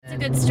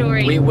It's a good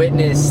story. We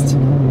witnessed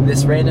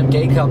this random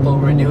gay couple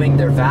renewing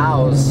their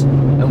vows,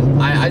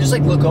 and I just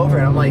like look over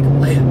and I'm like,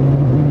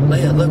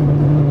 Leia, look.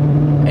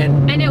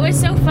 And it was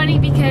so funny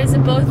because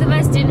both of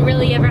us didn't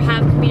really ever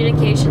have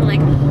communication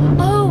like,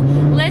 oh,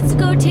 let's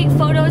go take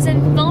photos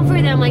and film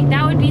for them. Like,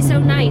 that would be so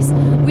nice.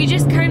 We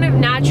just kind of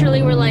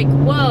naturally were like,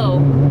 whoa,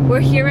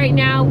 we're here right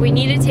now. We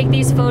need to take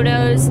these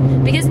photos.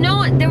 Because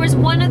there was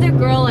one other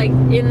girl like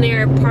in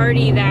their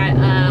party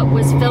that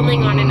was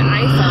filming on an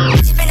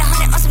iPhone.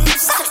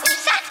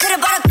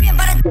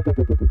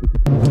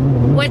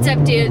 What's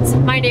up, dudes?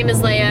 My name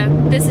is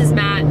Leia. This is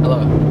Matt.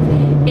 Hello.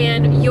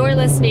 And you're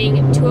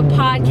listening to a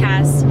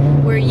podcast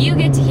where you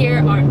get to hear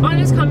our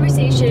honest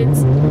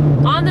conversations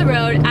on the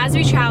road as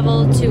we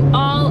travel to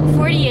all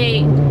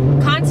 48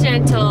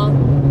 continental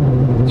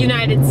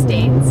United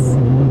States.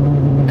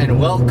 And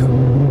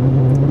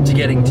welcome to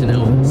Getting to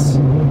Know Us.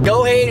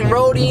 Go ahead and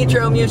roll the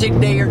intro music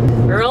there.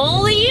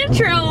 Roll the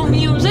intro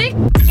music.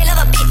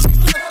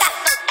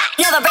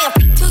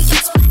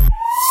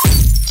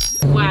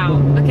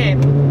 Wow. Okay.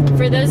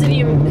 For those of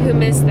you who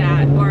missed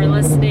that or are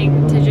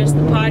listening to just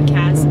the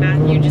podcast,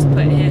 Matthew just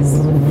put his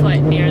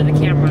foot near the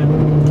camera.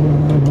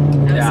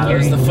 That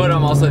was the foot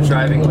I'm also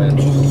driving with.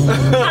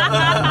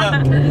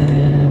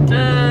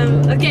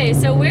 Okay,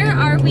 so where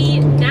are we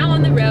now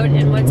on the road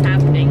and what's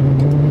happening?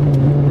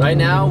 Right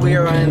now we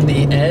are on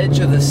the edge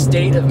of the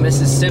state of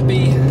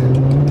Mississippi,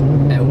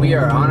 and we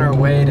are on our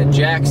way to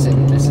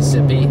Jackson,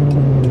 Mississippi.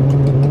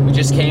 We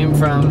just came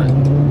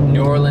from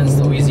New Orleans,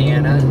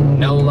 Louisiana,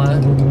 NOLA,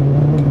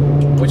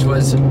 which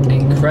was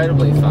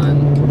incredibly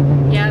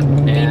fun. Yep,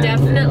 we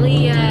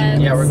definitely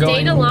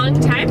stayed a long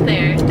time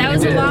there. That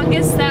was the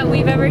longest that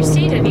we've ever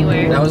stayed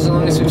anywhere. That was the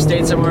longest we've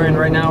stayed somewhere, and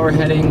right now we're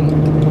heading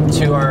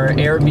to our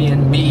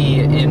Airbnb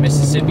in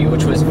Mississippi,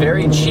 which was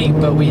very cheap,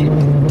 but we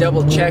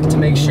double-checked to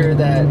make sure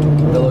that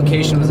the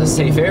location was a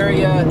safe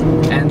area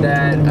and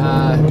that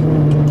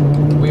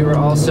we were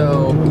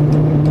also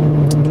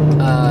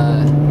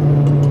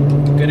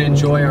gonna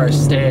enjoy our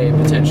stay,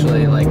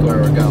 potentially, like where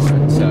we're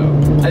going. So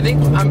I think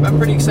I'm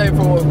pretty excited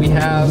for what we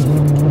have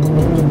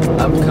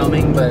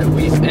upcoming,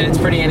 and it's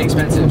pretty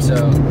inexpensive, so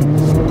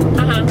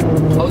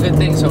all good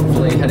things,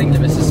 hopefully, heading to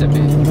Mississippi.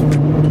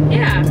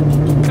 Yeah.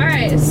 All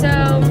right,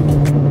 so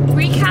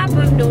recap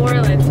of New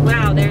Orleans.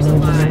 Wow, there's a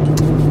lot.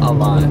 A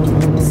lot.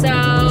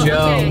 So,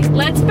 Joe. Okay,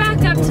 let's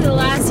back up to the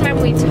last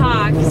time we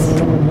talked.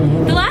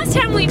 The last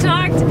time we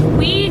talked,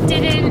 we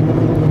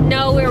didn't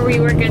know where we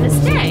were going to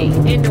stay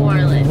in New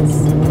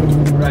Orleans.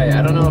 Right,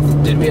 I don't know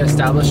did we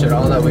establish at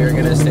all that we were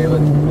going to stay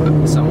with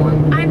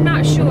someone? I'm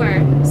not sure.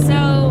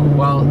 So,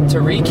 well, to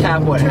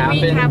recap what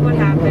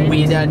happened,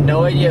 we had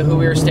no idea who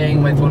we were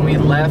staying with when we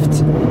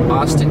left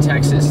Austin,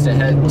 Texas to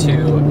head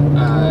to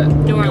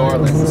New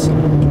Orleans.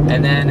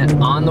 And then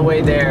on the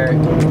way there,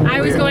 I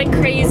was going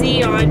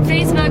crazy on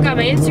Facebook, on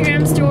my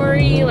Instagram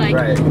story,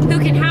 like, who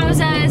can house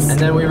us? And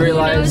then we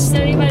realized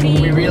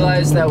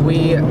that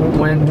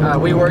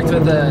we worked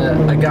with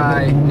a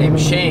guy named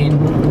Shane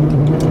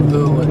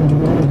who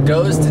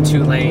goes to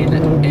Tulane,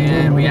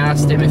 and we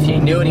asked him if he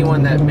knew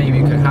anyone that maybe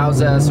could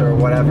house us or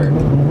whatever.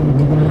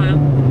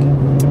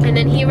 And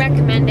then he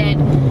recommended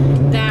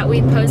that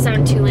we post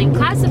on Tulane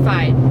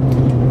Classified,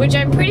 which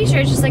I'm pretty sure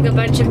is just like a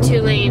bunch of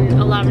Tulane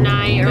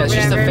alumni or whatever. It's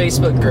just a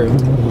Facebook group.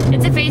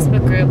 It's a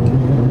Facebook group.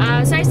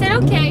 So I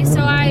said, okay.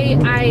 So I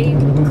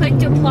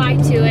clicked apply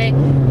to it.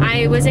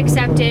 I was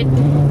accepted.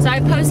 So I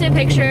posted a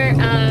picture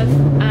of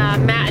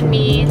Matt and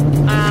me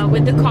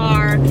with the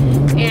car,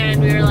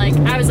 and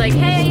I was like,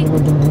 hey,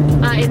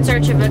 in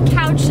search of a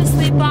couch to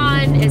sleep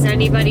on. Is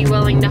anybody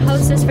willing to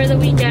host us for the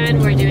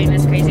weekend? We're doing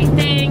this crazy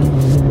thing.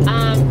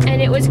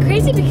 And it was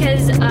crazy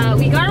because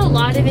we got a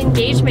lot of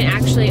engagement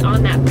actually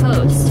on that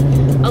post.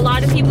 A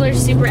lot of people are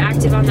super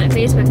active on that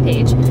Facebook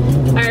page,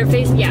 or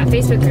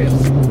Facebook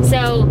group.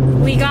 So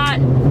we got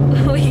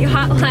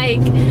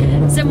like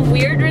some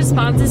weird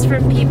responses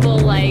from people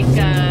like,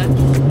 I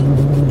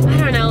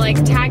don't know,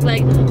 like tagged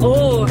like,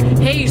 oh,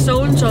 hey,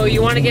 so-and-so,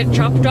 you want to get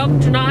chopped up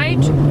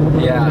tonight?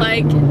 Yeah.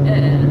 Like,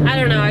 I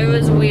don't know, it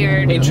was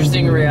weird.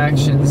 Interesting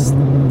reactions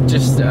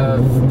just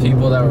of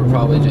people that were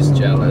probably just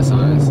jealous,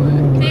 honestly.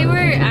 They were,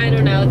 I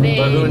don't know,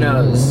 but who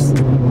knows?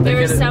 There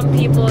were some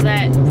people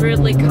that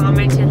rudely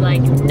commented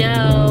like,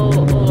 no,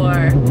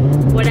 or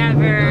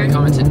whatever. I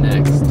commented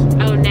next.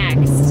 Oh,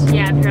 next.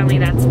 Yeah, apparently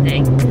that's a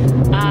thing.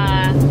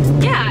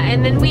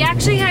 And then we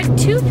actually had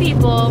two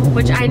people,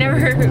 which I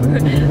never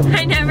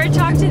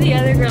talked to the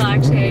other girl,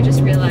 actually, I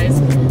just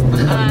realized.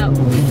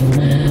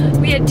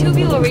 We had two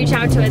people reach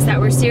out to us that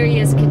were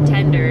serious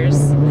contenders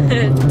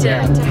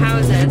to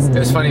house us. It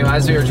was funny,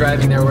 as we were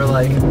driving there, we're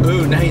like,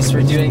 ooh, nice,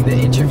 we're doing the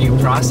interview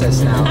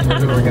process now for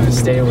who we're going to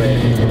stay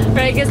with.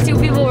 But I guess two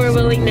people were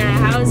willing to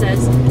house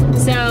us.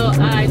 So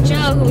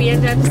Joe, who we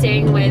ended up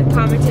staying with,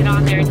 commented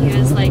on there, and he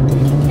was like,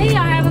 hey,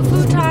 I have a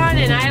futon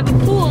and I have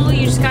a pool,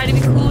 you just got to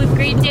be cool with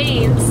Great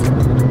Danes.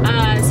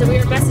 So we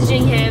were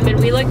messaging him, and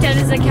we looked looked at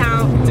his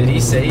account. Did he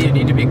say you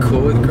need to be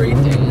cool with Great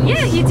Danes?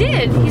 Yeah, he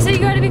did. He said you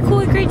gotta be cool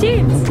with Great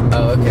Danes.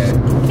 Oh, okay.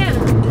 Yeah.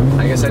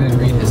 I guess I didn't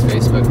read his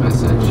Facebook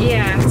message.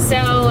 Yeah.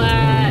 So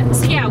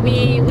yeah,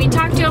 we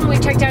talked to him. We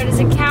checked out his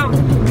account.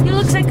 He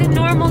looks like a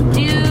normal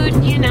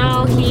dude. You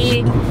know,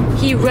 he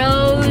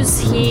rows.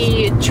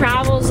 He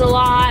travels a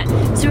lot.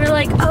 So we're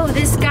like, oh,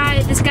 this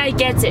guy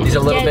gets it. He's a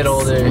little bit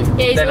older. Yeah,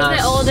 he's a little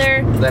bit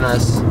older than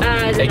us.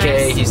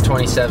 AKA, he's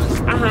 27.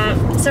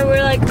 So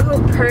we're like, oh,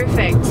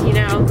 perfect. You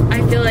know,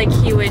 I feel like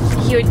he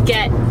would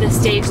get the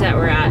stage that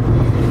we're at.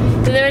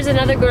 So there was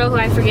another girl who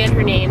I forget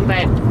her name,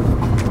 but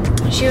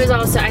she was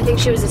also, I think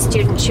she was a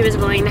student. She was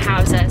willing to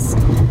house us.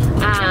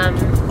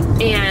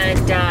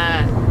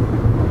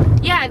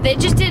 Yeah, they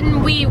just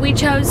didn't, we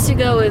chose to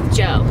go with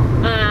Joe.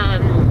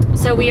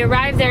 So we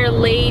arrived there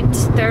late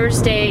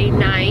Thursday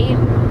night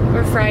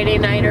or Friday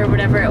night or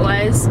whatever it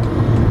was.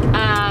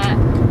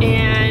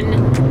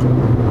 And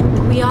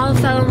we all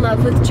fell in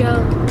love with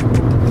Joe.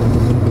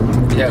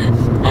 Yeah,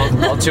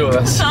 all two of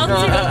us. All two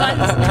of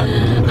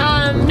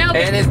us. No,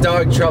 and his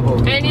dog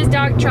Trouble. And his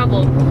dog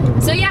Trouble.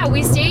 So yeah,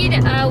 we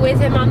stayed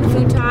with him on the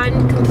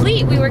futon.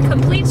 We were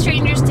complete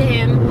strangers to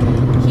him.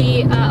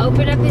 He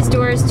opened up his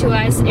doors to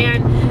us,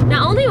 and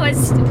not only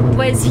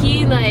was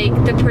he like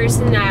the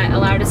person that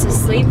allowed us to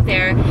sleep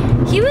there,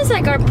 he was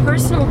like our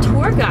personal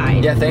tour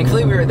guide. Yeah,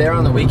 thankfully we were there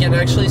on the weekend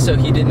actually, so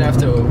he didn't have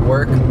to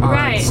work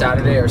on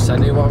Saturday or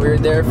Sunday while we were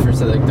there for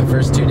like the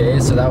first 2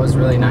 days. So that was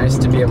really nice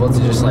to be able to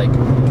just like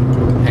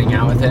hang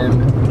out with him.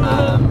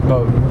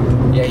 But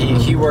yeah,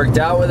 he worked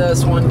out with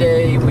us one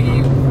day.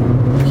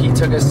 He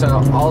took us to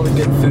all the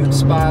good food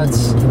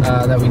spots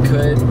that we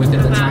could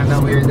within the time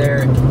that we were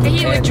there. And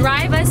he would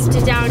drive us to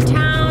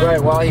downtown.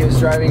 Right, while he was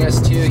driving us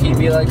too, he'd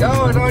be like,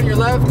 oh, and on your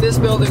left, this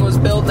building was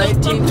built in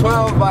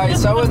 1812 by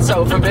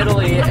so-and-so from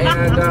Italy.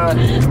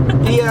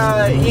 And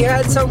he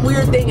had some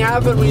weird thing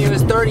happen when he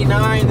was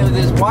 39 with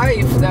his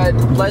wife that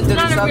led to this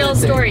other thing. Not a real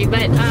story,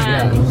 but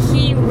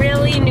he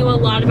really knew a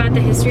lot about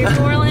the history of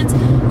New Orleans,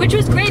 which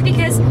was great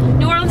because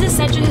New Orleans is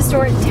such a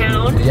historic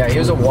town. Yeah, he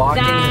was a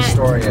walking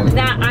historian.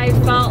 That I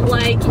felt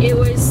like it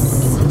was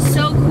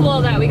so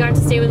cool that we got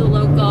to stay with a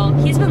local.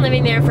 He's been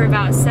living there for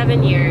about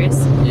 7 years.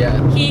 Yeah.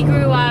 He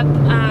grew up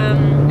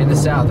in the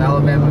South,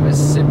 Alabama,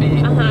 Mississippi.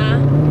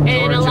 And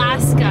in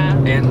Alaska.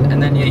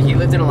 And then yeah, he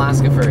lived in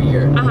Alaska for a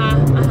year.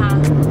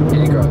 And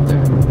he grew up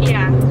there.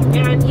 Yeah,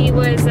 and he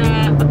was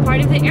a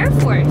part of the Air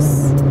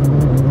Force.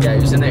 Yeah,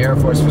 he was in the Air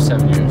Force for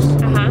 7 years.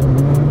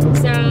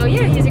 So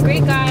yeah, he's a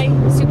great guy,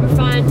 super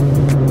fun,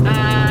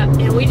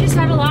 and we just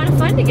had a lot of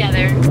fun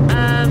together.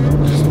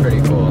 Which is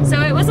pretty cool. So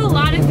it was a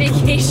lot of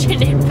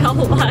vacation, it felt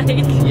like.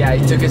 Yeah,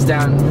 he took us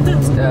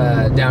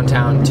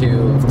downtown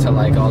to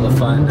like all the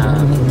fun.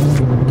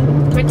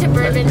 Went to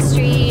Bourbon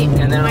Street,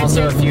 and then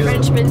also a few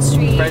Frenchman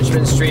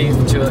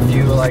Street to a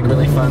few like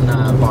really fun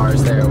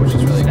bars there, which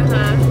is really cool.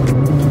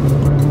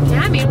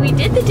 Yeah, I mean, we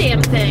did the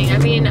damn thing. I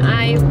mean,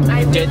 I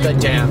did the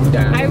damn thing.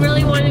 I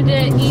really wanted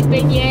to eat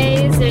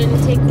beignets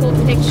and take cool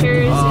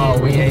pictures. Oh,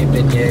 we ate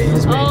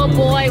beignets. Baby. Oh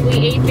boy, we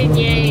ate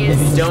beignets. If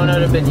you don't know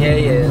what a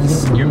beignet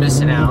is, you're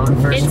missing out.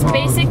 First of all,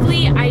 it's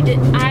basically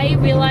I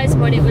realized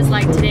what it was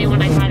like today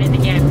when I had it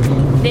again.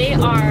 They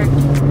are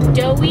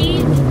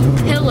doughy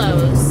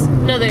pillows.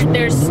 No,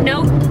 they're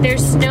snow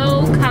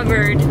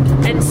covered,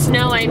 and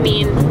snow I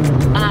mean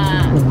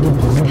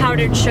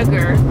powdered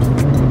sugar.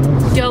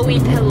 Doughy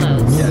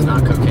pillows. Yeah,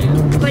 not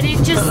cocaine. But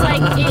it just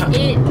like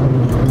it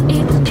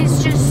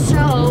is just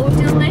so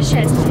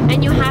delicious.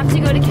 And you have to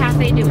go to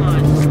Cafe Du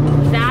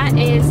Monde. That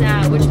is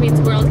which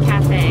means World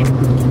Cafe.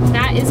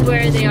 That is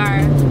where they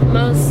are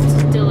most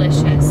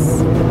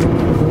delicious.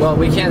 Well,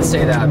 we can't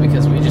say that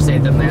because we just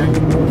ate them there.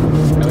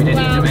 And we didn't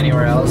eat them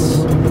anywhere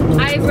else.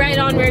 I've read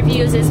on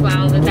reviews as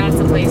well that that's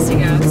the place to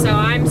go. So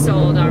I'm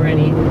sold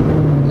already.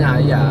 Nah,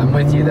 yeah, I'm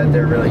with you that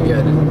they're really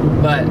good.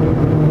 But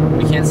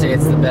we can't say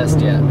it's the best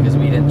yet because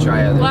we didn't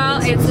try other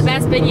places. It's the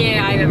best beignet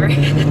I've ever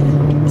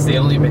had. It's the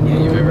only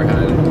beignet you've ever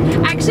had.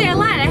 Actually, I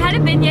lied. I had a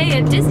beignet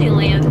at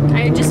Disneyland.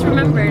 I just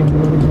remembered.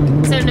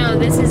 So no,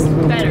 this is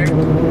better.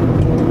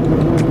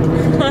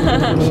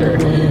 Sure.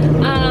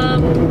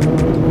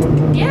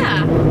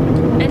 Yeah.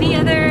 Any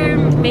other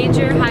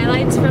major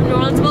highlights from New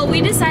Orleans? Well,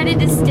 we decided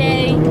to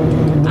stay,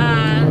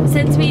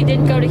 since we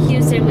didn't go to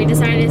Houston, we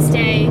decided to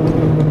stay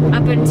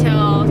up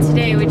until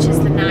today, which is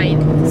the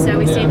 9th. So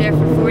we stayed there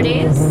for 4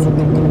 days.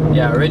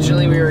 Yeah,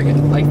 originally we were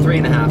like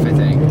 3.5, I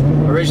think.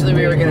 Originally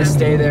we were gonna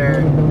stay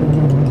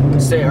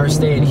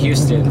in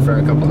Houston for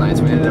a couple nights.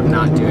 We ended up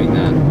not doing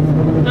that.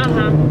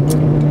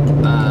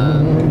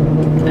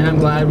 And I'm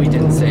glad we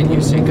didn't stay in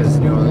Houston because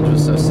New Orleans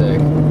was so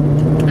sick.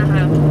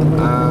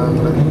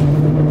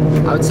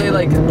 I would say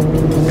like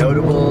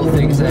notable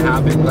things that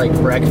happened, like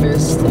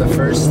breakfast the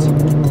first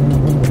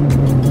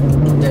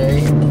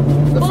day,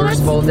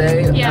 first full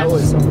day. Yeah. That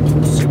was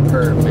super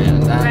superb,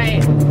 man.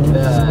 Right.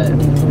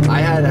 I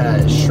had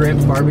a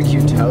shrimp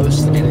barbecue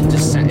toast,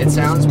 and it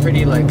sounds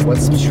pretty like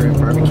what's shrimp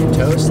barbecue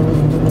toast?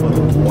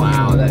 But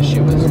wow, that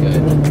shit was good.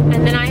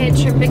 And then I had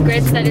shrimp and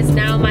grits that is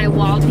now my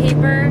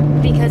wallpaper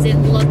because it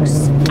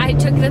looks, I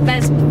took the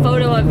best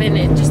photo of it and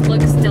it just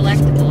looks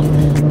delectable.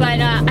 But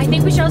I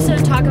think we should also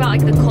talk about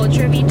like the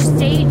culture of each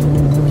state.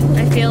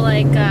 I feel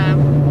like,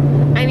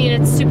 I mean,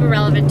 it's super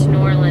relevant to New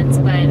Orleans,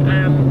 but...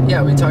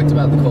 yeah, we talked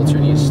about the culture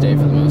in each state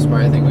for the most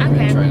part. I think we've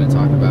been trying to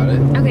talk about it.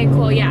 Okay,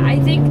 cool. Yeah, I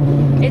think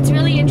it's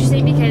really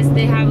interesting because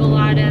they have a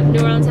lot of...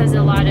 New Orleans has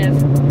a lot of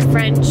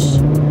French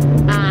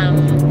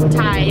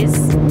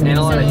ties. And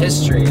a lot of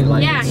history.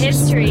 Like, yeah,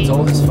 history. It's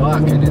old as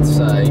fuck, and it's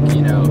like,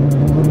 you know...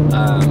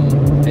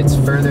 it's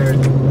further,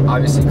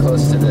 obviously,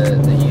 close to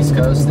the East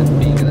Coast, and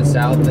being in the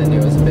South, and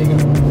it was a big,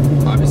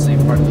 obviously,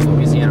 part of the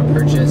Louisiana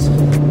Purchase.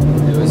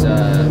 It was,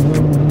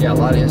 yeah, a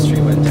lot of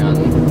history went down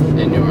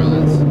in New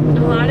Orleans.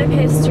 A lot of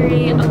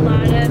history, a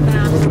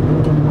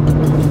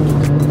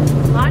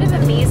lot of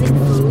amazing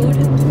food,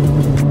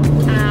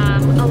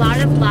 a lot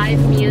of live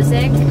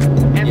music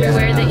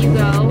everywhere that you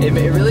go. It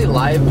really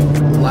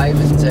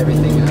livens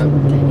everything up.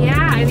 Yeah,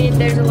 I mean,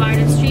 there's a lot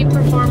of street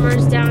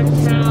performers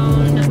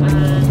downtown,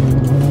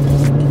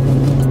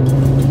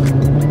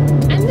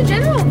 and the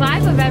general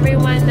vibe of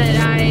everyone that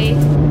I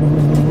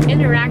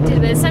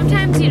interacted with.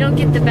 Sometimes you don't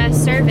get the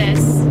best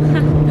service.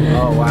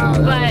 Oh wow!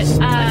 I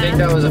think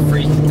that was a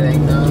freak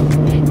thing, though.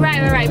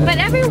 Right. But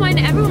everyone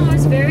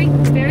was very,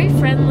 very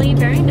friendly,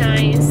 very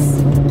nice.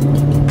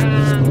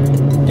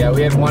 Yeah,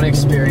 we had one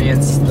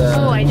experience.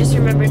 I just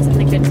remembered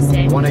something good to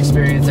say. One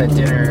experience at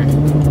dinner,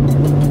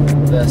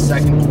 the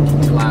second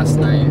to last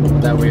night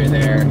that we were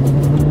there.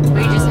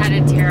 We just had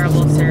a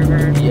terrible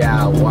server.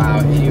 Yeah, wow,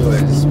 he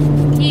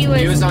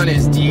was on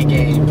his D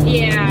game.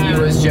 Yeah.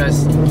 He was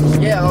just,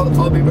 yeah,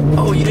 I'll be.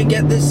 Oh, you didn't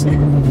get this?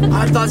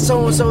 I thought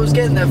so and so was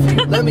getting that for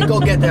you. Let me go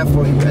get that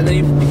for you. And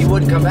then he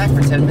wouldn't come back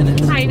for 10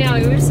 minutes. I know,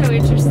 it was so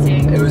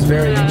interesting. It was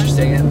very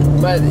interesting.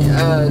 But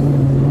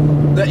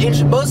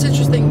the most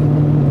interesting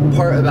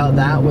part about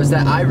that was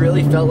that I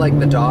really felt like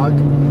the dog,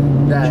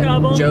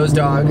 Joe's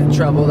dog,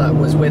 Trouble, that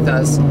was with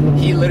us,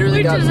 he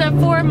literally Which is a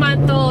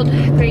 4-month-old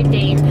Great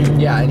Dane.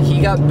 Yeah, and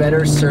he got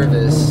better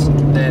service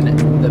than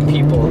the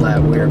people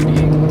that we're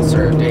being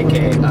served,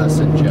 aka us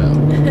and Joe.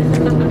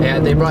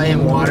 And they brought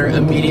him water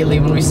immediately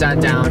when we sat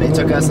down. It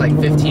took us like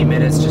 15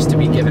 minutes just to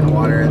be given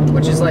water,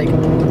 which is like,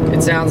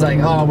 it sounds like,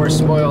 oh, we're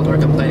spoiled, we're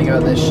complaining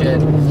about this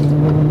shit.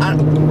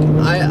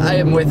 I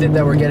am with it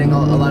that we're getting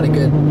a lot of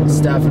good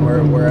stuff, and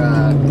we're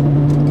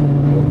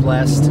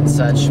blessed and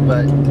such,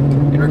 but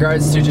in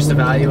regards to just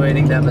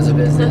evaluating them as a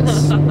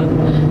business,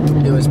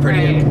 it was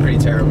pretty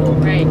terrible.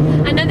 Right.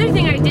 Another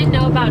thing I didn't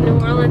know about New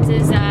Orleans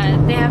is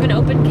they have an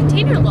open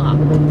container law.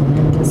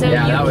 So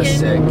yeah, that was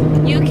sick.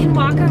 You can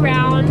walk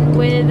around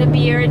with a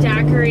beer, a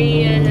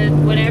daiquiri,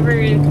 and whatever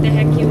the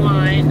heck you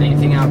want.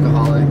 Anything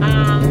alcoholic.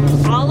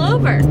 All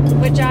over,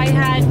 which I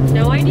had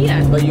no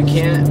idea. But you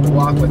can't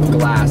walk with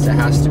glass. It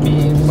has to be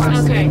in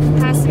plastic. Okay, it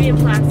has to be in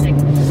plastic.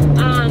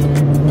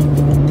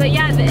 But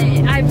yeah,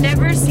 I've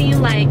never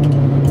seen like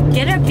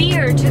get a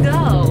beer to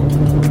go,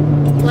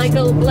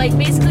 like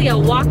basically a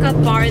walk-up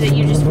bar that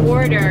you just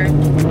order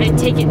and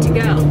take it to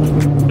go.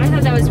 I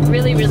thought that was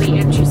really, really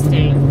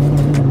interesting.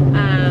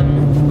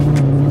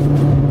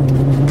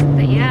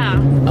 But yeah.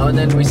 Oh, and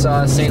then we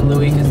saw St.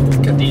 Louis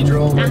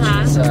Cathedral, which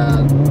is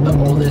the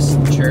oldest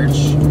church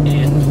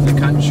in the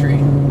country.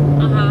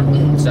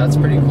 So that's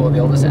pretty cool. The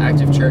oldest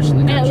active church in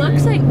the country. And it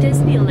looks like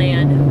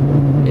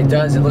Disneyland. It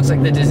does. It looks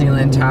like the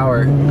Disneyland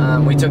Tower.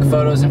 We took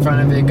photos in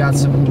front of it, got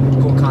some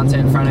cool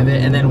content in front of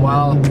it, and then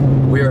while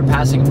we were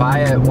passing by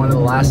it,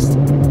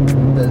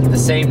 the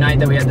same night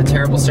that we had the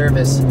terrible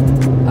service,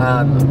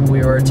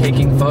 we were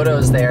taking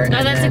photos there.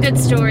 Oh, that's a good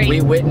story.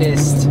 We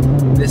witnessed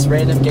this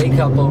random gay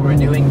couple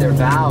renewing their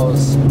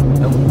vows.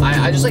 And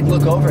I just like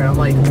look over and I'm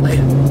like,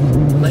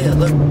 Leia,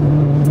 look.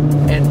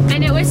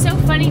 And it was so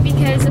funny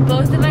because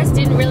both of us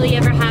didn't really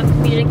ever have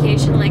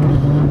communication like,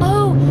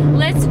 oh,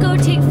 let's go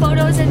take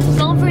photos and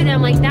film for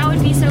them. Like, that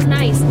would be so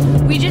nice.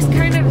 We just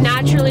kind of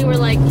naturally were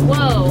like,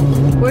 whoa,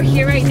 we're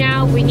here right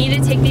now. We need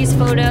to take these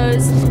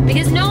photos.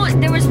 Because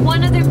there was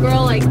one other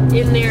girl, like,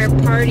 in their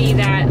party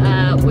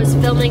that was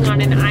filming on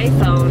an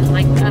iPhone,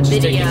 like a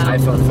video.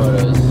 Taking iPhone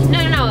photos.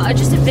 No,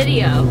 just a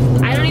video.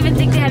 I don't even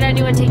think they had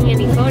anyone taking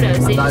any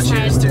photos. I thought she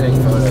was doing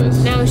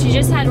photos. No, she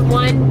just had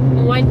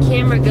one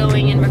camera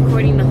going and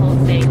recording the whole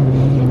thing.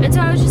 And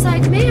so I was just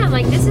like, man,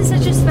 like, this is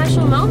such a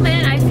special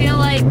moment. I feel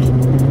like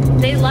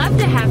they love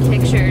to have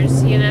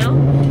pictures, you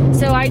know?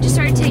 So I just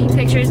started taking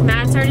pictures.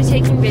 Matt started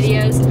taking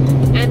videos.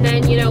 And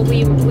then, you know,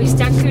 we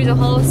stuck through the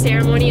whole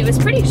ceremony. It was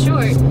pretty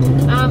short.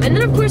 And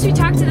then, of course, we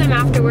talked to them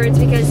afterwards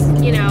because,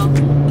 you know,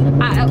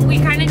 we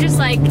kind of just,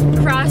 like,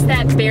 like cross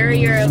that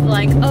barrier of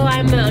like, oh,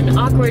 I'm an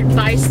awkward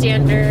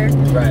bystander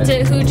Right.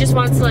 to who just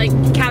wants to like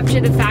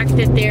capture the fact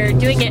that they're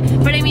doing it.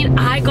 But I mean,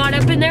 I got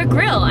up in their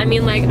grill. I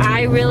mean, like,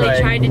 I really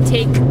Right. tried to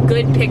take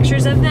good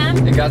pictures of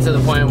them. It got to the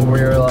point where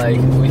we were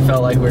like, we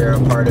felt like we were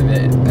a part of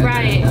it. And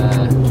Right.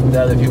 then,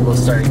 the other people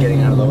started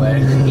getting out of the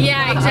way.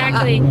 Yeah,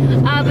 exactly.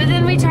 But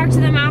then we talked to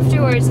them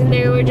afterwards, and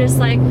they were just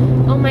like,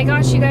 oh my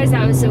gosh, you guys,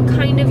 that was so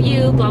kind of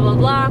you, blah, blah,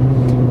 blah.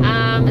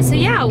 So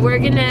yeah, we're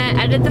gonna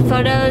edit the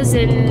photos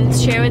and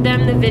share with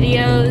them the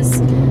videos.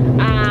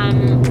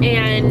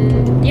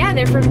 And yeah,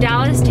 they're from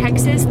Dallas,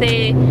 Texas.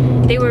 They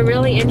were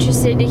really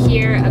interested to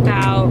hear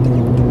about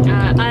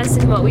us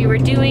and what we were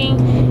doing.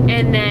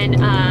 And then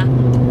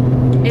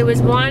it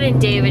was Juan and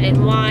David,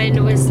 and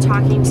Juan was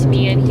talking to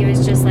me, and he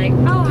was just like,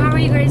 oh, how are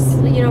you guys,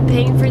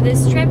 paying for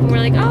this trip? And we're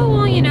like, oh,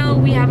 well,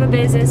 we have a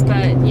business,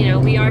 but,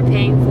 we are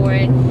paying for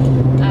it.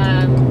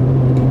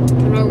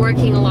 And we're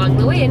working along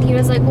the way. And he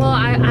was like, well,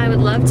 I would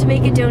love to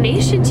make a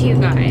donation to you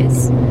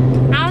guys.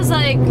 And I was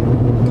like,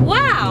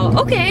 wow,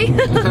 okay.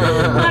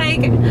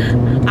 Like,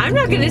 I'm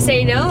not going to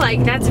say no.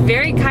 Like, that's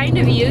very kind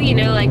of you,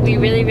 like, we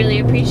really, really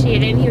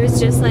appreciate it. And he was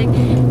just like,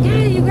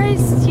 yeah, you guys,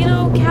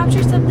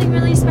 capture something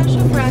really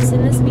special for us,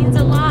 and this means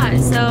a lot.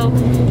 So,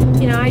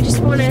 I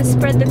just want to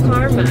spread the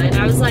karma. And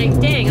I was like,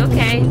 dang,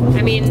 okay.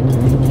 I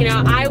mean,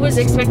 I was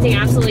expecting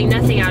absolutely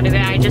nothing out of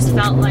it. I just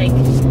felt like,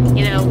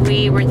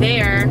 we were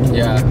there.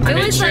 Yeah,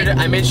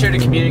 I made sure to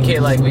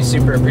communicate, like, we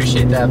super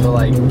appreciate that, but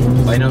like,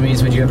 by no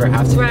means would you ever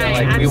have to do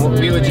that. Like,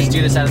 we would just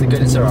do this out of the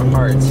goodness of our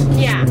hearts.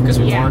 Yeah. Because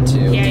we want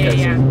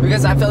to.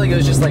 Because I felt like it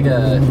was just like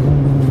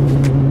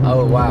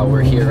oh wow,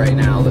 we're here right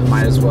now, that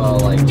might as well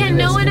like do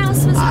no this. one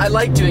else was. I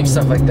like doing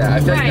stuff like that.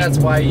 I feel like that's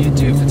why you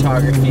do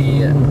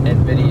photography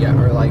and video,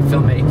 or like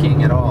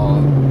filmmaking at all.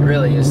 It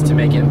really is to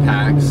make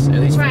impacts, at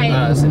least for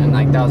us. And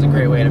like, that was a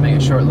great way to make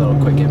a short, little,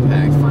 quick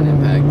impact, fun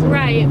impact.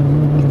 Right.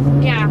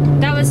 Yeah,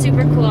 that was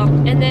super cool.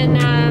 And then,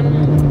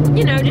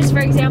 just for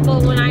example,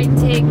 when I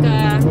take,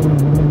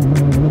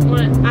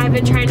 I've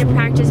been trying to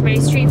practice my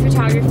street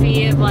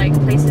photography of like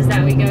places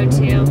that we go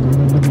to,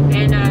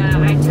 and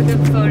I took a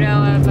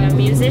photo of a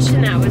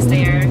musician that was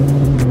there,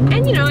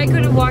 and I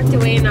could have walked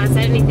away and not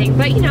said anything,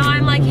 but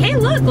I'm like, hey,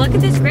 look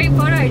at this great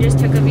photo I just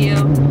took of you.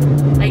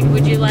 Like,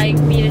 would you like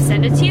me to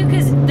send it to you?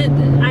 Because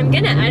I'm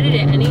gonna edit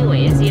it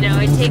anyways. It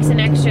takes an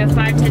extra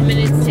 5-10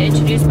 minutes to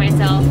introduce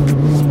myself,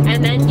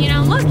 and then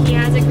look, he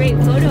has a great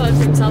photo of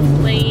himself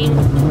playing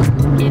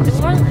in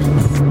New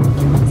Orleans.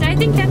 So I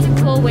think that's a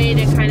cool way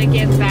to kind of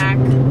give back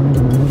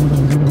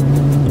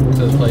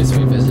to the place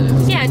we visit.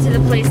 Yeah, to the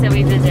place that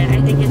we visit.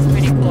 I think it's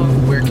pretty cool.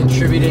 We're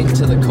contributing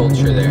to the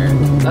culture there.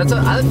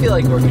 I feel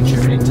like we're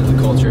contributing to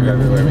the culture of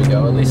everywhere we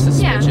go, at least a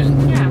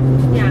smidgen.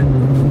 Yeah.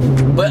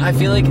 But I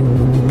feel like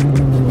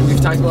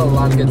we've talked about a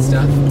lot of good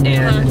stuff,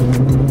 and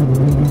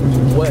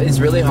what is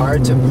really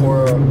hard to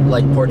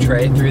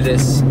portray through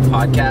this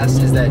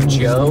podcast is that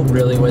Joe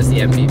really was the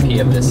MVP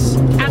of this.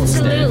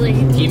 Absolutely.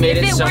 He made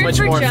it so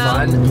much more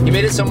fun. He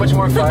made it so much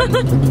more fun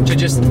to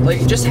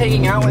just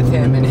hanging out with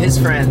him and his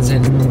friends,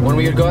 and when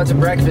we would go out to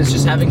breakfast,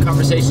 just having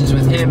conversations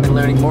with him and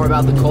learning more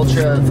about the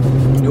culture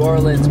of New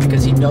Orleans,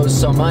 because he knows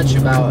so much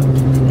about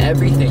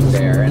everything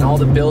there and all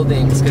the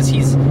buildings, because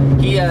he's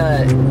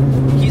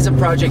a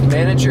project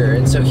manager,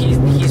 and so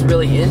he's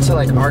really into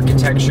like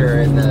architecture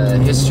and the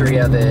history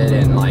of it,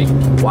 and like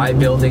why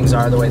buildings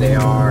are the way they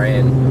are.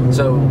 And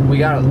so we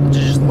got to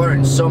just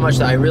learn so much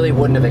that I really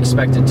wouldn't have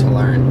expected to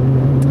learn.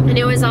 And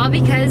it was all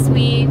because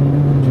we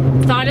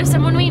thought of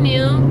someone we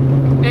knew,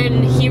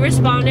 and he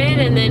responded,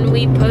 and then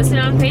we posted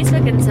on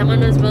Facebook, and someone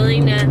was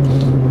willing to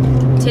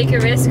take a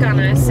risk on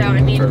us. So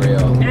I mean, for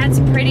real, that's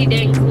pretty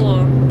dang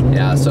cool.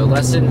 Yeah. So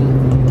lesson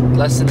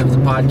of the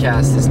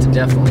podcast is to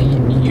definitely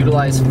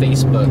utilize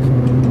Facebook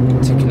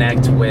to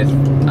connect with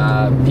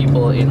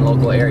people in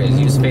local areas.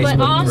 Use Facebook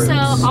but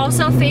groups.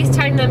 also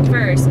FaceTime them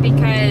first,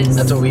 because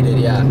that's what we did.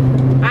 Yeah.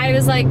 I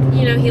was like,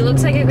 he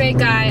looks like a great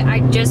guy. I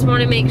just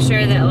want to make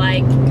sure that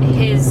like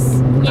his,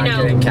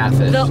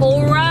 the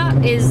aura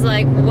is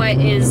like what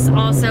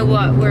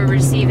we're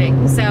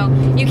receiving. So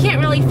you can't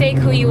really fake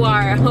who you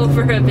are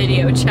over a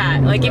video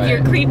chat. Like if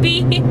you're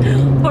creepy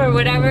or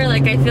whatever,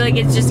 like I feel like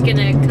it's just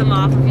gonna come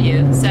off of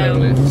you. So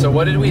totally. So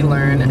what did we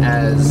learn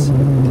as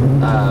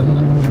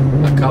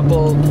a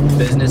couple,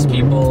 business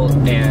people,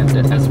 and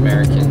as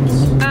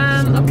Americans?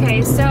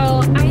 Okay,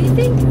 so I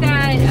think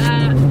that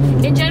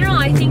in general,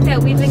 I think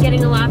that we've been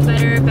getting a lot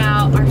better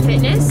about our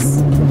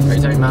fitness. Are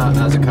you talking about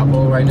as a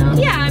couple right now?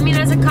 Yeah, I mean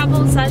as a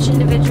couple /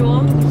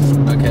 individual.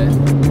 Okay.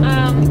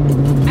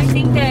 I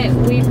think that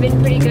we've been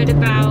pretty good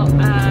about,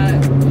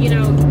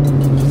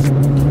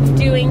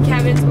 doing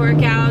Kevin's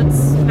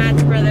workouts.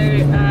 Matt's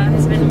brother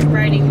has been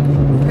writing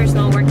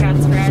personal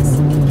workouts for us.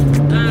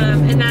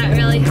 And that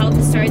really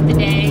helped start the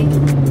day.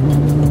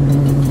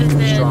 And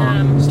then,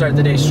 strong. Start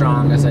the day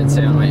strong, as I'd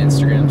say on my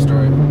Instagram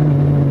story.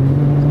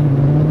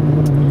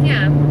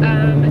 Yeah.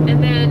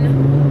 And then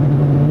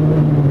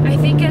I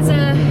think as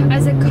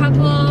a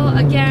couple,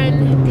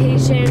 again,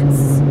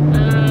 patience.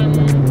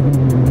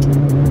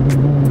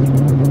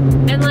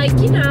 And like,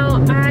 you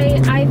know,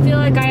 I feel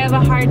like I have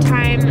a hard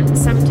time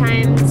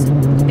sometimes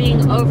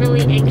being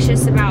overly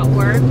anxious about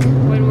work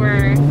when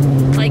we're,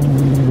 like,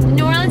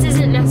 New Orleans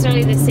isn't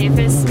necessarily the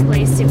safest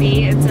place to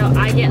be, and so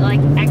I get, like,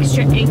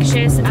 extra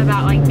anxious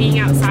about, like, being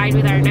outside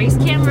with our nice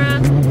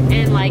camera,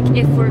 and, like,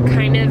 if we're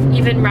kind of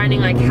even running,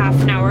 like, half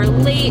an hour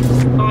late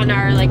on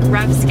our, like,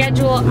 rough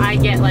schedule, I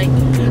get, like,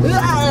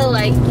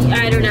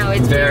 I don't know,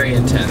 it's very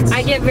intense.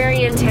 I get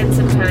very intense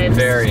sometimes.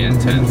 Very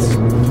intense.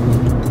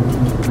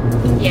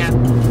 Yeah.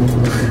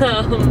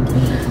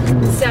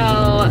 So,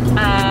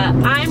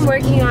 I'm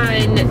working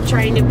on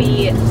trying to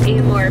be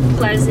a more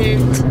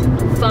pleasant,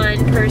 fun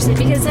person,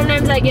 because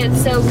sometimes I get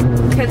so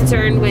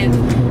concerned with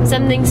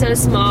something so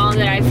small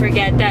that I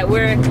forget that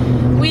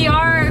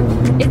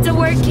it's a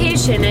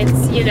workcation.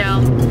 It's, you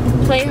know,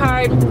 play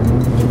hard.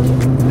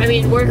 I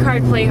mean, work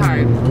hard, play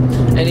hard.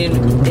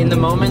 And in the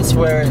moments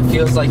where it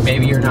feels like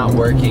maybe you're not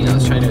working, I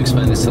was trying to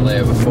explain this to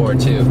Leia before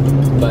too,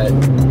 but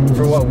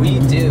for what we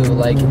do,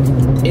 like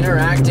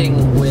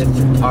interacting with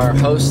our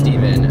host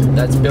even,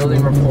 that's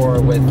building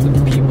rapport with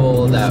the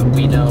people that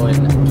we know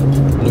in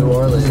New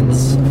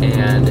Orleans,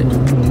 and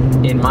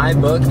in my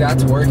book,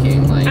 that's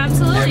working. Like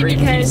absolutely,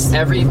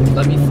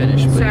 let me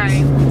finish, please.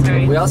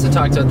 Sorry. We also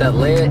talked about that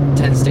Leia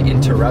tends to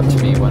interrupt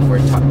me when we're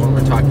talking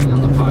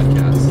on the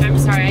podcast. I'm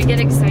sorry, I get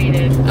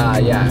excited.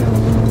 Yeah.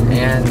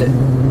 And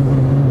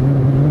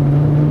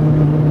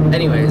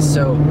anyways,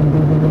 so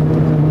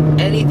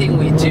anything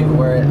we do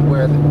where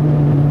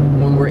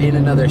when we're in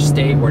another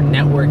state, we're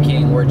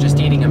networking, we're just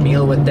eating a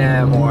meal with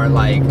them, or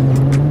like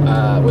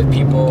with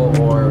people,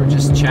 or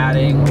just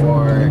chatting,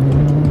 or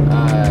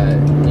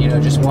you know,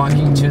 just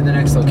walking to the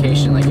next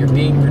location, like you're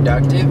being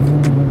productive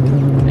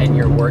and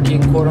you're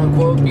working, quote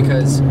unquote,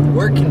 because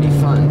work can be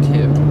fun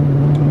too,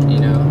 you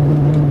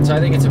know. So I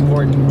think it's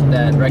important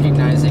that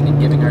recognizing and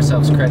giving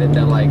ourselves credit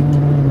that like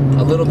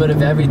a little bit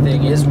of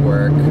everything is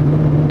work,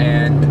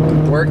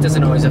 and work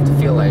doesn't always have to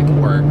feel like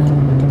work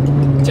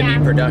to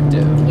be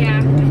productive. Yeah,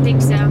 I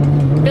think so.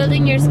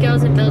 Building your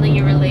skills and building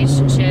your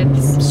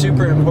relationships.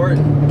 Super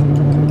important.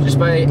 Just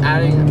by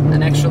adding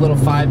an extra little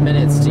 5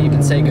 minutes to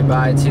even say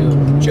goodbye to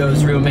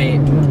Joe's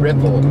roommate,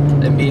 Ripple,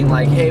 and being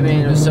like, hey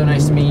man, it was so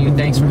nice to meet you,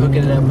 thanks for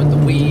hooking it up with the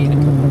weed,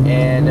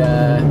 and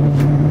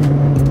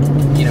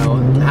you know,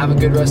 have a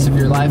good rest of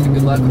your life and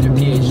good luck with your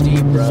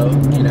PhD, bro,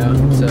 you know,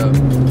 so.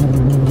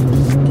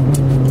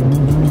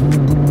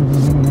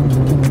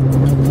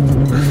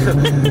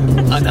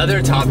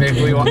 Another topic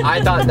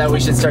I thought that we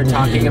should start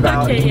talking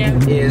about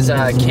is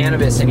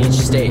cannabis in each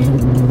state.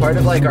 Part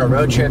of like our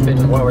road trip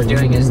and what we're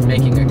doing is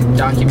making a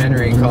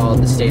documentary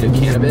called The State of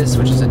Cannabis,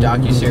 which is a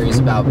docuseries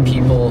about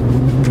people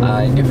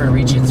in different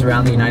regions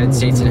around the United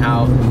States and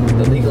how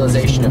the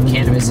legalization of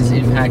cannabis is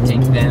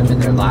impacting them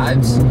and their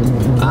lives.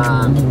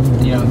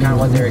 You know, kind of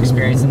what their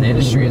experience in the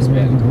industry has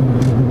been.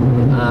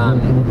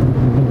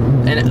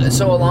 And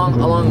so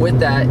along with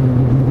that,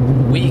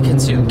 we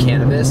consume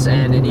cannabis,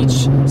 and in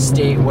each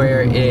state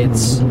where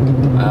it's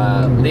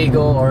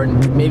legal, or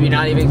maybe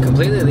not even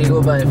completely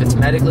legal, but if it's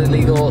medically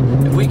legal,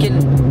 if we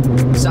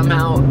can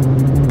somehow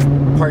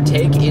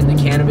partake in the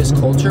cannabis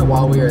culture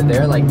while we are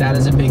there, like that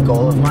is a big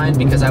goal of mine,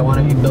 because I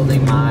want to be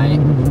building my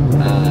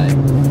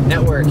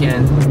network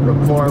and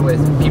rapport with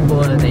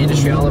people in the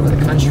industry all over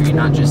the country,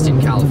 not just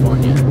in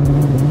California.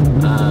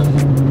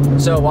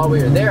 So while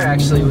we were there,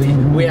 actually,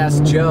 we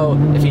asked Joe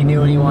if he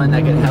knew anyone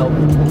that could help,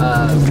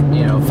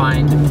 you know,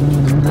 find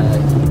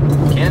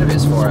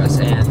cannabis for us,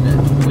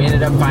 and we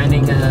ended up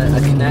finding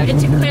a connect. And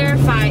to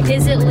clarify,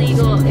 is it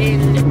legal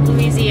in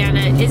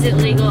Louisiana? Is it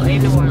legal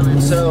in New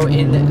Orleans? So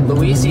in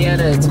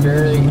Louisiana, it's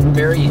very,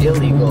 very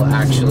illegal,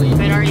 actually.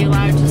 But are you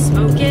allowed to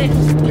smoke it?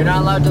 You're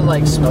not allowed to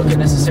like smoke it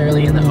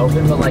necessarily in the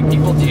open, but like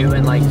people do,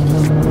 and like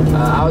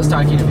I was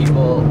talking to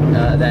people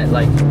that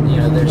like, you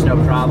know, there's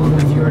no problem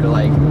if you were to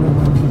like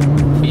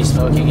be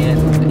smoking it,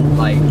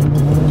 like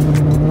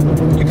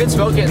you could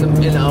smoke it in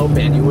the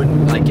open, you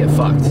wouldn't like get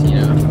fucked, you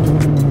know.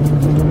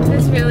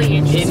 That's really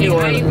interesting. In New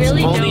Orleans, I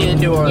really only in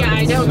New Orleans. Yeah,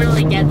 I don't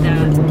really get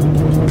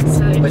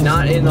that. But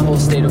not in the whole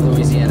state of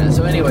Louisiana.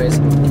 So anyways,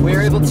 we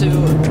were able to,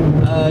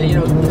 you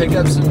know, pick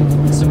up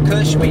some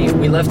kush.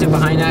 We left it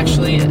behind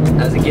actually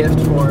as a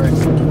gift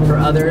for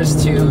others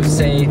to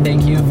say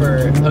thank you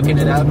for hooking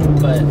it up.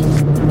 But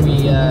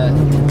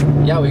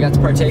we got to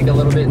partake a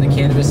little bit in the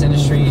cannabis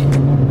industry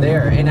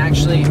there, and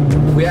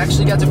we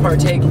actually got to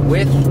partake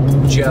with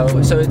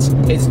Joe. So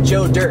it's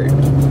Joe Dirt,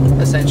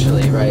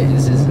 essentially, right?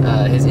 Is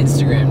his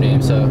Instagram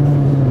name. So,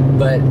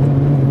 but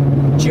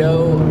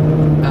Joe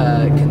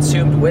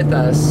consumed with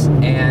us,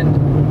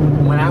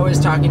 and when I was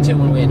talking to him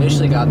when we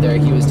initially got there,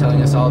 he was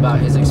telling us all about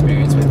his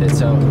experience with it.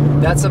 So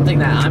that's something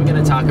that I'm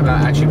going to talk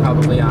about actually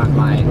probably on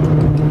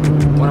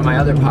one of my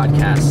other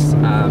podcasts.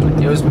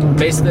 It was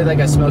basically like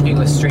a smoking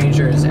with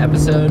strangers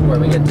episode where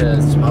we get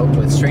to smoke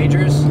with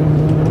strangers.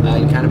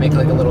 You kind of make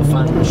like a little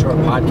fun short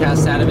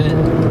podcast out of it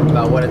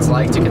about what it's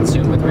like to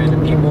consume with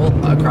random people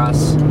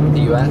across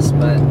the US.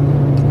 But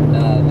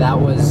that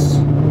was,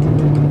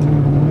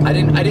 I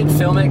didn't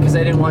film it because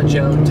I didn't want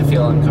Joe to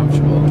feel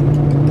uncomfortable.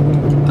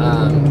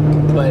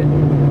 But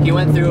he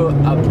went through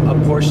a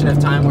portion of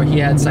time where he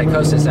had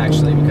psychosis,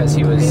 actually, because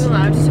he Are you was...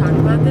 allowed to talk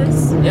about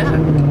this? Yeah.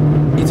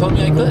 He told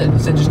me I could. He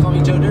said, just call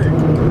me Joe Dirt.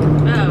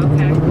 Oh,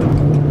 okay.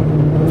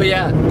 But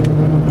yeah,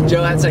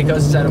 Joe had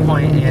psychosis at a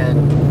point,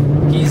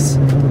 and he's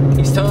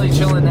totally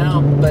chilling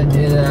now. But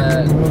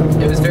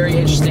it was very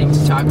interesting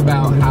to talk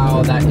about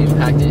how that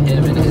impacted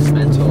him and his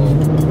mental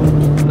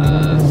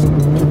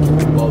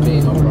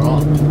well-being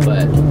overall.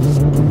 But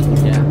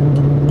yeah,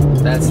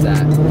 that's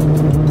that.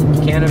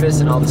 Cannabis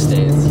in all the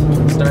states,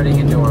 starting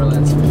in New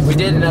Orleans. We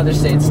did in other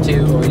states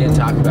too, but we didn't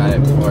talk about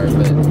it before.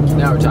 But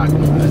now we're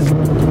talking about it.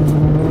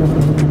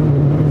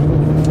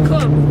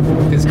 Cool.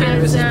 Because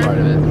cannabis is part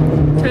of it.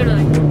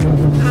 Totally.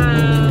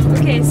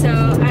 Okay, so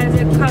as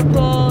a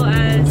couple,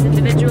 as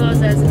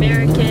individuals, as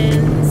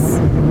Americans.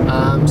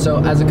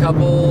 So as a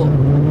couple,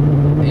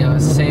 you know,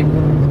 same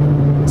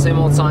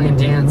old song and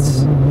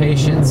dance,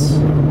 patience,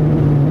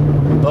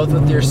 both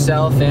with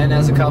yourself and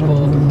as a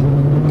couple.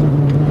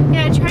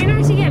 Yeah, try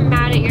not to get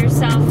mad at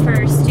yourself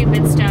for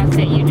stupid stuff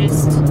that you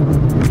just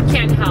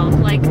can't help.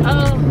 Like,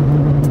 oh,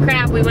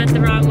 crap, we went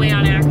the wrong way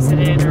on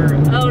accident, or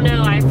oh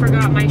no, I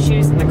forgot my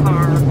shoes in the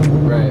car.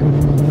 Right.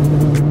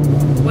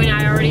 When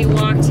I already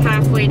walked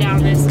halfway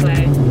down this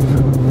way.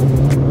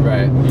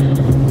 Right.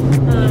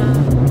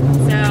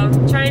 So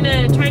trying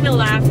to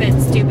laugh at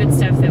stupid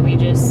stuff that we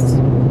just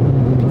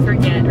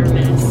forget or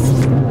miss.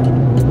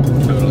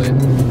 Totally.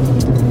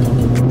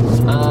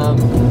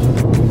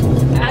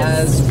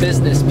 As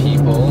business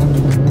people,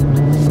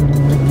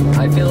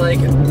 I feel like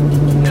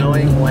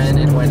knowing when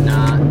and when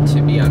not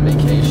to be on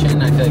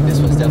vacation. I feel like this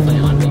was definitely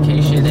on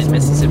vacation, and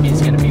Mississippi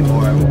is going to be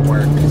more of a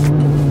work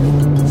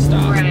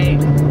stop. Right.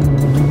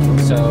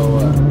 So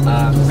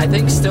I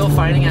think still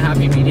finding a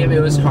happy medium.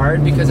 It was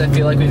hard because I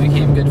feel like we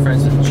became good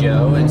friends with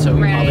Joe, and so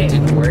we probably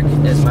didn't work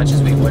as much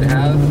as we would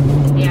have.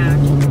 Yeah.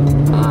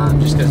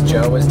 Just because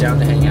Joe was down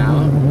to hang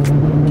out,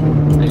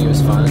 and he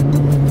was fun.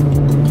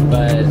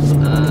 But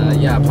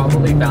yeah,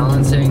 probably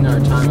balancing our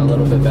time a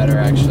little bit better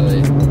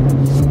actually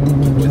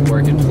with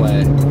work and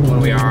play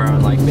when we are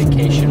on like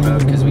vacation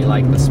mode, because we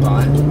like the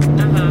spot.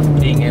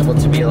 Being able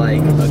to be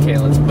like, okay,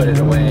 let's put it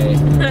away.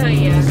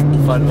 Yeah.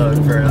 Fun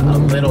mode for a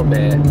little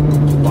bit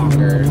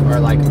longer, or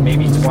like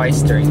maybe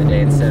twice during the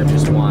day instead of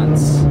just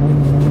once.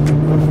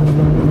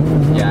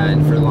 Yeah,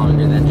 and for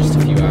longer than just a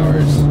few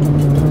hours.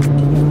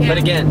 Yeah. But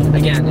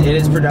again, it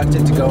is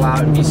productive to go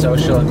out and be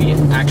social and be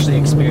actually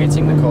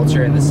experiencing the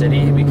culture in the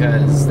city,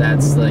 because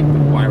that's like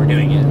why we're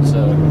doing it.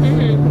 So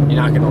you're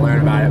not going to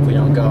learn about it if we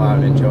don't go out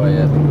and enjoy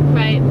it.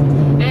 Right.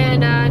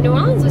 And New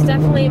Orleans was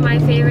definitely my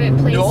favorite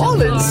place so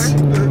far.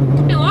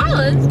 New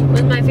Orleans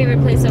was my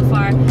favorite place so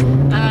far.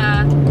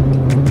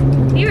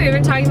 You were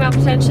even talking about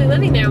potentially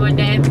living there one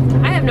day.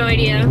 I have no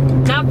idea.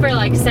 Not for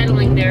like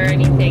settling there or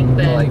anything,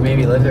 but Well, like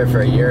maybe live there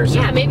for a year or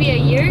something. yeah, maybe a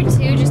year or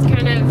two, just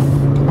kind of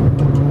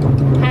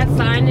have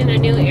fun in a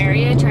new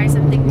area, try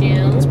something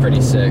new. It's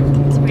pretty sick.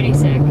 It's pretty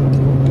sick.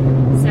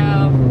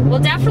 So we'll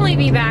definitely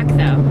be back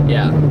though.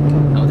 Yeah.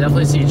 I'll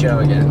definitely see Joe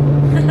again.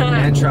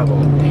 And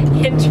Trouble.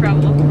 In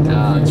trouble.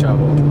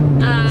 Trouble.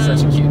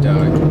 Such a cute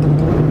dog.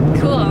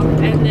 Cool.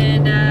 And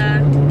then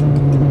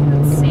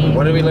let's see.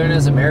 What did we learn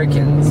as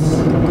Americans?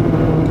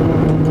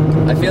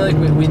 I feel like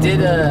we did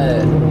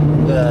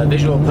the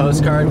visual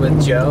postcard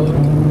with Joe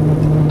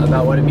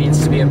about what it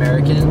means to be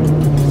American.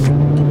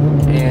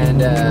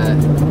 And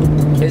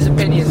his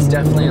opinion is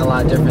definitely a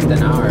lot different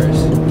than ours.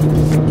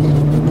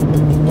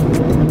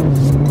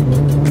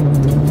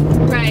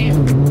 Right.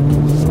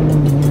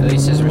 At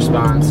least his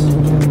response.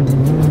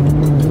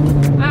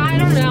 I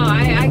don't know.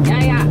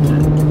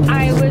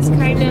 I was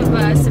kind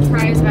of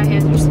surprised by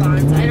his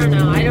response. I don't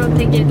know. I don't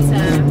think it's.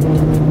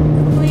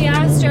 We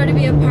asked Joe to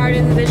be a part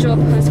of the visual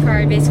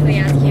postcard, basically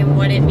asking him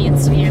what it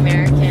means to be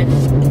American,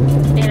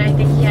 and I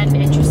think he had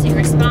an interesting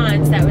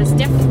response that was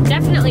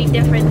definitely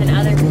different than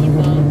other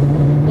people.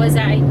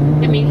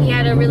 I mean, he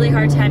had a really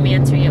hard time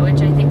answering it,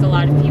 which I think a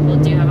lot of people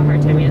do have a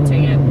hard time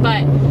answering it.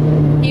 But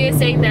he was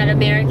saying that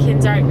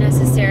Americans aren't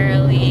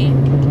necessarily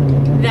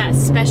that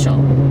special.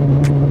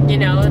 You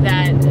know,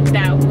 that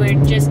we're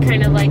just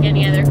kind of like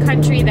any other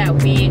country, that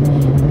we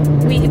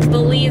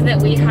believe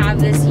that we have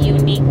this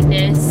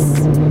uniqueness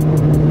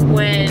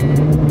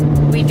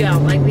when we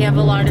don't. Like, we have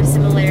a lot of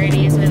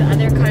similarities with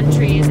other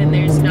countries, and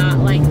there's not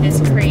like this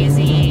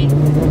crazy,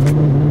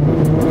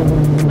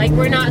 like,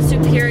 we're not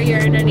superior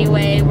in any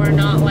way, we're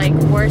not like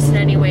worse in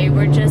any way,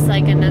 we're just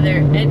like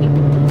another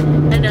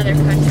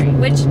country,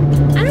 which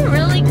I don't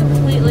really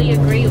completely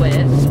agree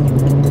with.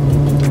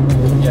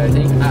 Yeah,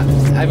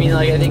 I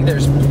think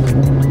there's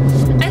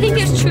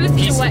truth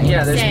to what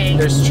you're saying.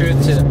 There's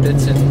truth to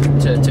bits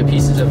and to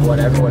pieces of what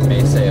everyone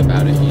may say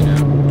about it, you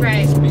know.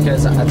 Right.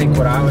 Because I think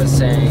what I was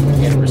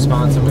saying in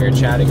response when we were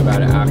chatting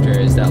about it after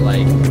is that,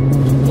 like,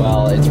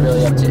 well, it's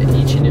really up to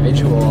each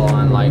individual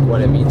on like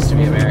what it means to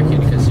be American,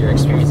 because your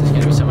experience is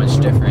going to be so much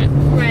different.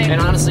 Right. And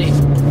honestly,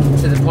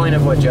 to the point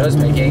of what Joe's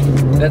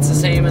making, that's the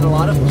same in a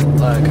lot of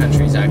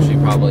countries actually,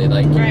 probably.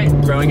 Like,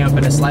 growing up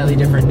in a slightly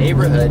different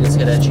neighborhood is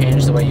going to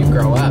change the way you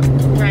grow up.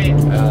 Right.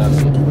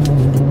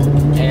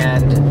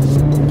 And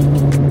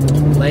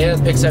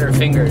toothpicks at her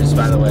fingers,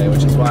 by the way,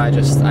 which is why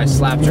I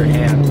slapped her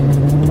hand.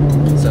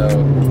 So.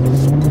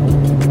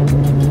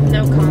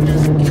 No comment.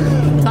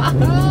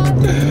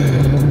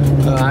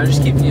 I'm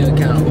just keeping you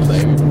accountable,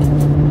 baby.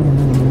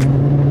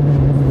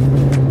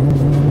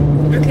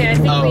 Okay, I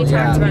think we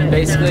talked about it.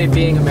 Basically,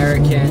 being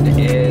American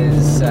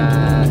is,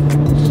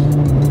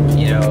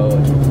 you know,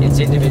 it's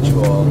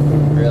individual,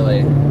 really.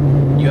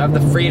 You have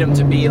the freedom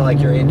to be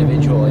like your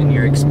individual, and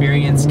your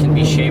experience can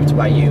be shaped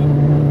by you.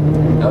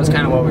 That was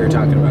kind of what we were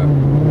talking about.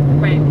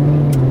 Right.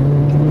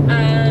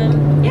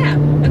 Yeah,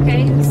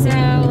 okay, so,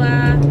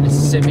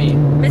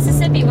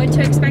 Mississippi, what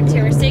to expect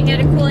here? We're staying at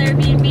a cool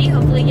Airbnb,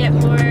 hopefully get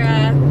more,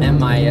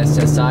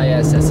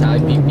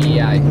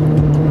 MISSISSIBBI.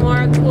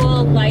 more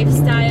cool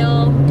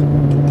lifestyle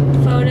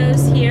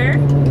photos here.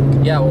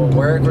 Yeah, we'll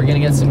work. We're gonna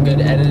get some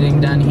good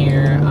editing done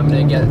here. I'm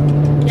gonna get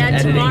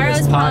editing tomorrow's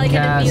this probably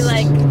gonna be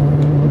like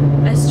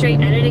a straight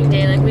editing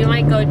day. Like we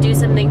might go do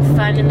something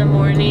fun in the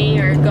morning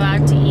or go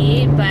out to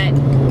eat, but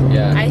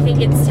yeah. I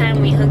think it's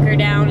time we hunker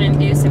down and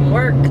do some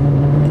work.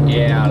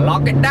 Yeah,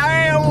 lock it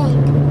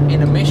down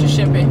in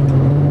Mississippi.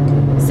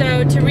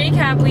 So to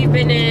recap, we've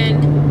been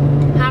in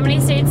how many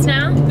states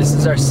now? This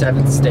is our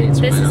 7th state.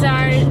 This is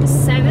our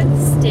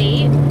 7th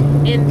state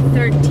in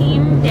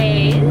 13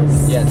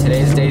 days. Yeah,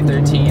 today's day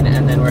 13,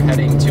 and then we're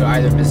heading to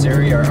either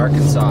Missouri or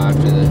Arkansas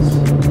after this.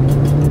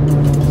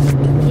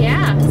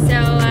 Yeah,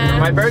 so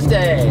my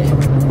birthday.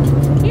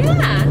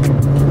 Yeah.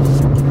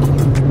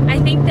 I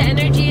think the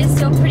energy is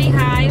still pretty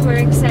high.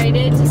 We're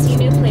excited to see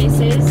new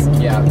places.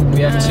 Yeah,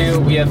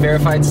 we have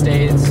verified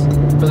states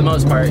for the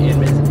most part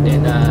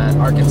in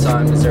Arkansas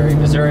and Missouri.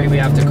 Missouri we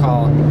have to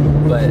call,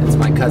 but it's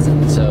my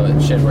cousin, so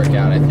it should work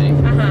out, I think.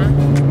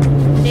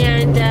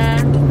 And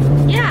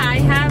yeah,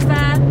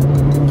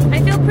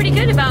 I feel pretty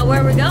good about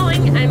where we're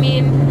going. I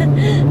mean,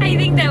 I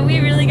think that we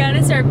really got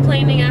to start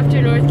planning after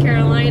North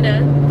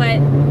Carolina, but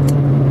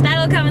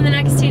that'll come in the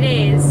next 2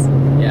 days.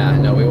 Yeah,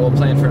 no, we will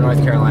plan for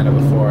North Carolina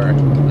before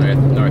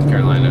North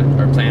Carolina,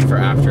 or plan for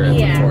after it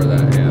before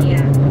that.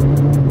 Yeah.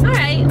 All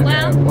right.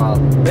 Okay, well,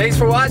 thanks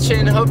for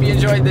watching. Hope you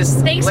enjoyed this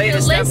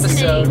latest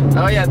episode.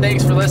 Oh yeah,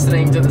 thanks for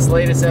listening to this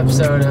latest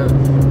episode of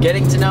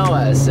Getting to Know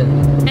Us.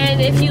 And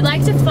if you'd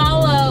like to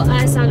follow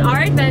us on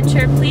our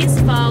adventure, please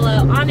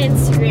follow on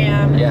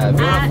Instagram. Yeah, if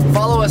you want to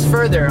follow us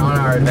further on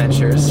our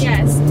adventures,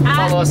 yes,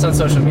 follow us on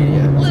social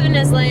media. Living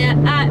as Leia,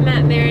 at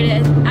Matt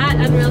Meredith, at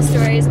Unreal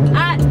Stories,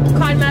 at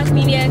Quadmouth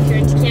Media if you're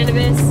into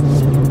cannabis.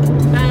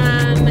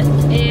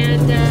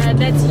 And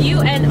that's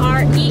UNREAL